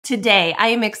Today, I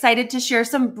am excited to share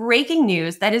some breaking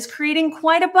news that is creating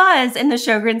quite a buzz in the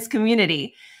Sjögren's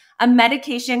community. A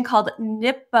medication called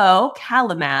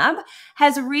Nipocalimab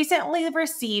has recently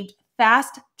received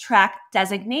Fast Track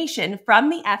designation from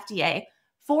the FDA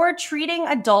for treating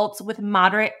adults with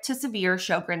moderate to severe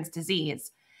Sjögren's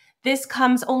disease. This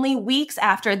comes only weeks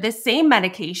after this same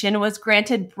medication was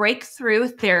granted breakthrough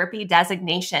therapy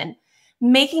designation,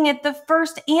 making it the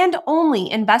first and only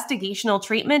investigational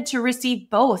treatment to receive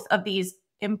both of these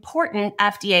important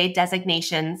FDA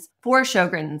designations for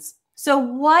Sjögren's. So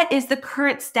what is the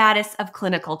current status of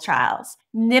clinical trials?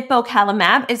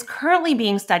 Nipocalimab is currently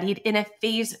being studied in a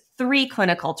phase 3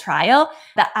 clinical trial,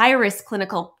 the IRIS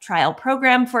clinical trial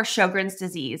program for Sjögren's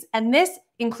disease, and this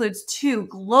includes 2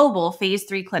 global phase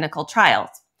 3 clinical trials.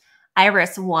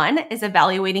 IRIS-1 is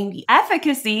evaluating the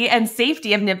efficacy and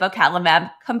safety of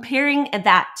Nipocalimab, comparing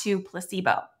that to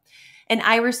placebo. And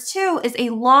IRIS-2 is a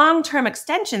long-term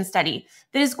extension study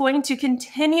that is going to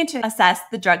continue to assess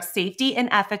the drug's safety and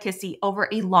efficacy over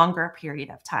a longer period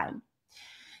of time.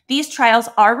 These trials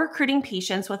are recruiting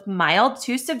patients with mild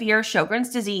to severe Sjögren's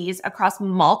disease across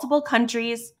multiple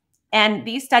countries, and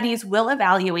these studies will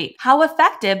evaluate how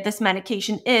effective this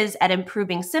medication is at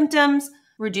improving symptoms,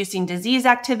 reducing disease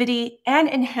activity, and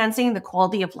enhancing the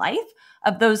quality of life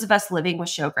of those of us living with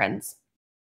Sjögren's.